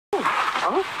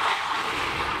Oh.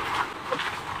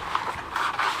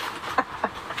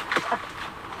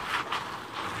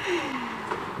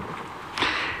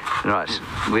 Right,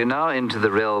 we're now into the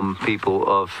realm, people,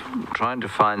 of trying to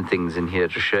find things in here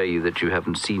to show you that you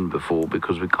haven't seen before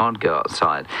because we can't go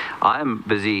outside. I'm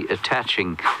busy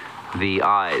attaching the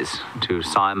eyes to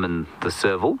Simon the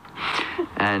serval,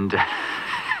 and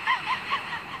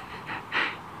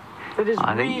That is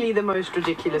really the most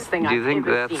ridiculous thing I've ever seen.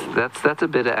 Do you think that's a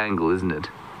better angle, isn't it?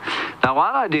 Now,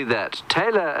 while I do that,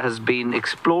 Tayla has been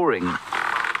exploring.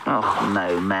 Oh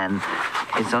no, man,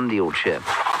 it's under your chair.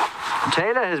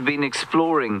 Tayla has been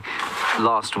exploring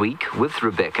last week with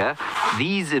Rebecca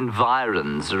these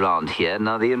environs around here.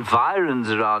 Now, the environs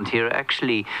around here are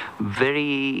actually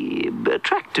very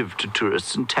attractive to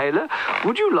tourists. And Tayla,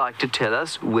 would you like to tell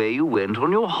us where you went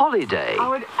on your holiday? I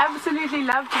would absolutely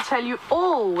love to tell you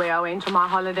all where I went on my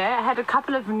holiday. I had a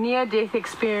couple of near-death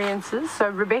experiences. So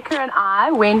Rebecca and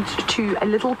I went to a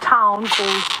little town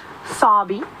called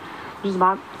Sabi, which is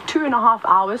about 2.5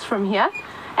 hours from here.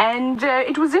 And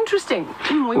it was interesting.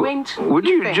 We went. Would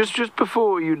you just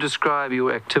before you describe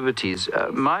your activities?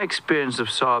 My experience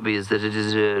of Sabi is that it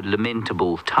is a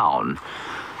lamentable town.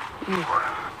 Ooh,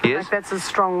 yes, like that's a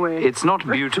strong word. It's not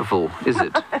beautiful, is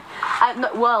it?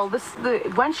 No, well,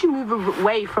 once you move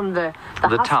away from the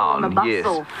town, and the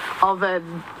bustle of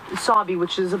Sabi,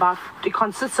 which is it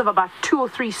consists of about 2 or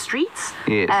 3 streets.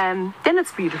 Yes. Then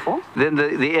it's beautiful. Then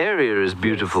the area is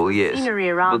beautiful. Yes. Scenery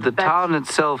around. But the town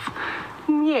itself.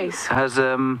 Yes. Has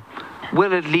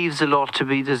well, it leaves a lot to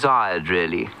be desired,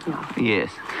 really. No.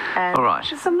 Yes. All right.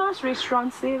 There's some nice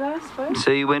restaurants there, though, I suppose.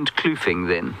 So you went kloofing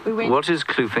then? What is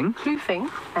kloofing? Kloofing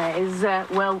is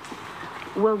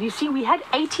well, you see, we had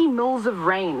 80 mils of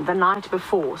rain the night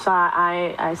before, so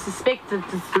I suspect that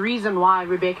it's the reason why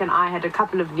Rebecca and I had a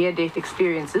couple of near-death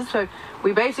experiences. So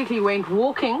we basically went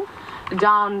walking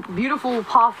down beautiful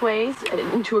pathways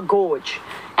into a gorge,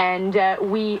 and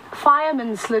we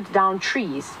firemen slid down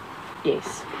trees.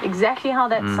 Yes, exactly how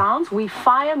that sounds. We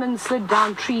firemen slid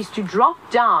down trees to drop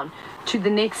down to the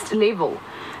next level,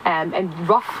 and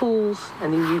rock pools,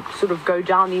 and then you sort of go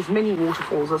down these mini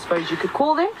waterfalls, I suppose you could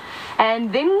call them.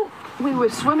 And then we were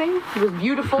swimming. It was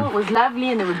beautiful, it was lovely,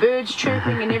 and there were birds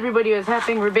chirping, and everybody was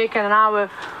happy. Rebecca and I were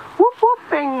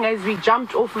whoop-whooping as we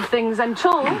jumped off of things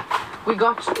until we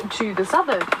got to this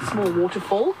other small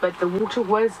waterfall, but the water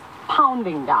was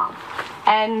pounding down.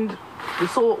 And we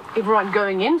saw everyone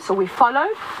going in, so we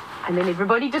followed, and then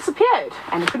everybody disappeared.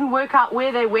 And it couldn't work out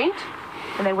where they went,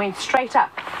 and they went straight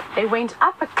up. They went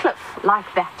up a cliff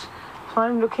like that. So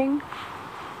I'm looking,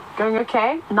 going,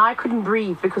 okay. Now I couldn't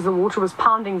breathe because the water was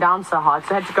pounding down so hard.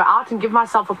 So I had to go out and give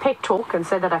myself a pep talk and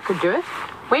say that I could do it.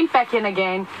 Went back in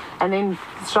again, and then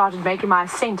started making my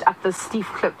ascent up this steep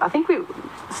cliff.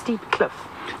 Steep cliff,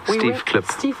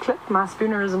 my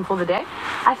spoonerism for the day.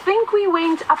 I think we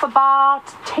went up about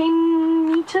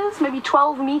 10 meters, maybe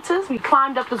 12 meters. We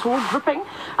climbed up this wall, dripping.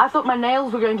 I thought my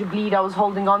nails were going to bleed. I was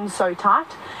holding on so tight.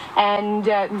 And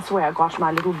that's where I got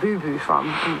my little boo-boo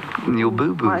from. Your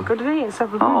boo-boo? I got it, yes. I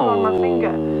have a boo-boo on my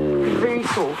finger. It's very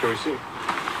sore.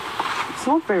 It's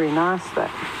not very nice, though.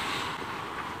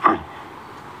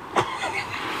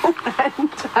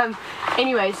 And,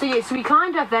 anyway, so yes, we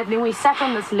climbed up that, and then we sat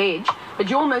on this ledge, but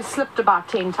you almost slipped about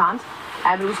 10 times.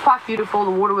 It was quite beautiful.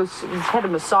 The water had a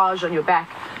massage on your back,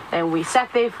 and we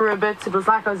sat there for a bit. It was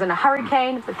like I was in a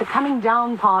hurricane, but the coming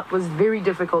down part was very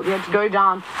difficult. You had to go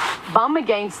down, bum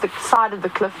against the side of the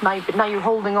cliff. Now you're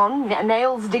holding on,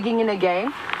 nails digging in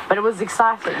again, but it was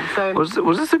exciting. So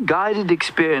was this a guided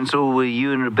experience, or were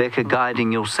you and Rebecca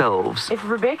guiding yourselves? If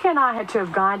Rebecca and I had to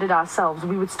have guided ourselves,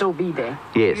 we would still be there.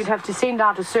 Yes. You'd have to send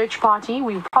out a search party.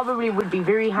 We probably would be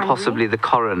very hungry. Possibly the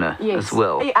coroner as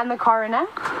well. And the coroner,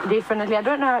 definitely. I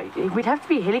don't know. We'd have to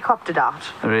be helicoptered out.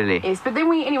 Really? Yes, but then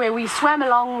we swam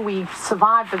along. We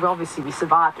survived. Obviously, we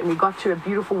survived, and we got to a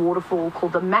beautiful waterfall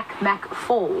called the Mac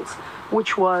Falls,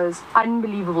 which was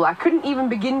unbelievable. I couldn't even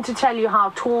begin to tell you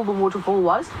how tall the waterfall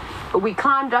was, but we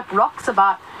climbed up rocks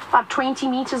about 20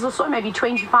 meters or so, maybe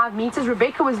 25 meters.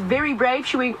 Rebecca was very brave.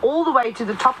 She went all the way to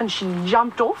the top, and she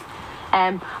jumped off.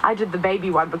 I did the baby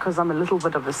one because I'm a little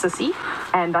bit of a sissy,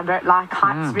 and I don't like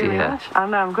heights very much. I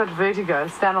don't know, I've got vertigo. I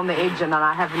stand on the edge, and then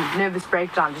I have a nervous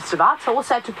breakdown just about. So I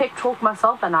also had to pep talk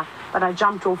myself, but I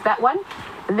jumped off that one.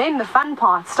 And then the fun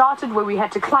part started where we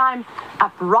had to climb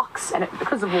up rocks, and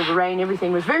because of all the rain,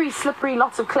 everything was very slippery,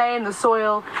 lots of clay in the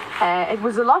soil. It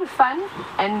was a lot of fun,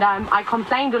 and I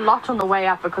complained a lot on the way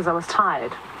up because I was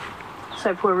tired.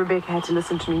 So poor Rebecca had to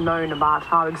listen to me moan about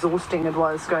how exhausting it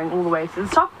was going all the way to the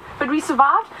top. But we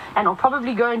survived, and I'll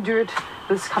probably go and do it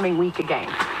this coming week again.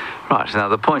 Right, now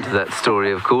the point of that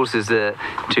story, of course, is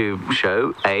to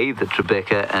show, A, that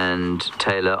Rebecca and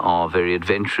Tayla are very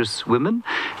adventurous women,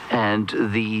 and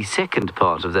the second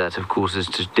part of that, of course, is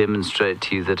to demonstrate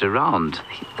to you that around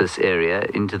this area,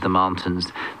 into the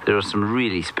mountains, there are some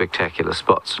really spectacular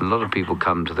spots. A lot of people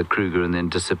come to the Kruger and then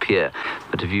disappear,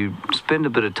 but if you spend a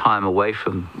bit of time away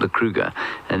from the Kruger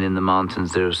and in the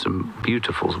mountains, there are some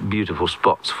beautiful, beautiful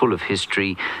spots full of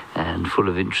history and full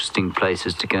of interesting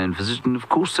places to go and visit. And of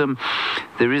course,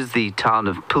 there is the town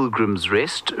of Pilgrim's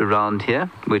Rest around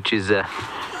here, which is an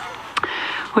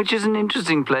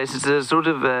interesting place. It's a sort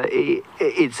of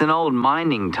it's an old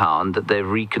mining town that they've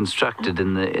reconstructed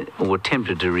or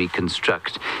attempted to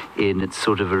reconstruct in its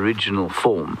sort of original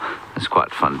form. It's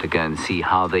quite fun to go and see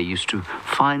how they used to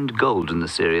find gold in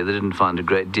this area. They didn't find a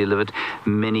great deal of it.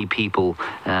 Many people,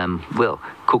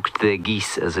 cooked their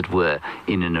geese, as it were,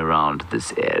 in and around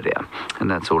this area. And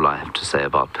that's all I have to say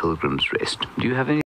about Pilgrim's Rest. Do you have any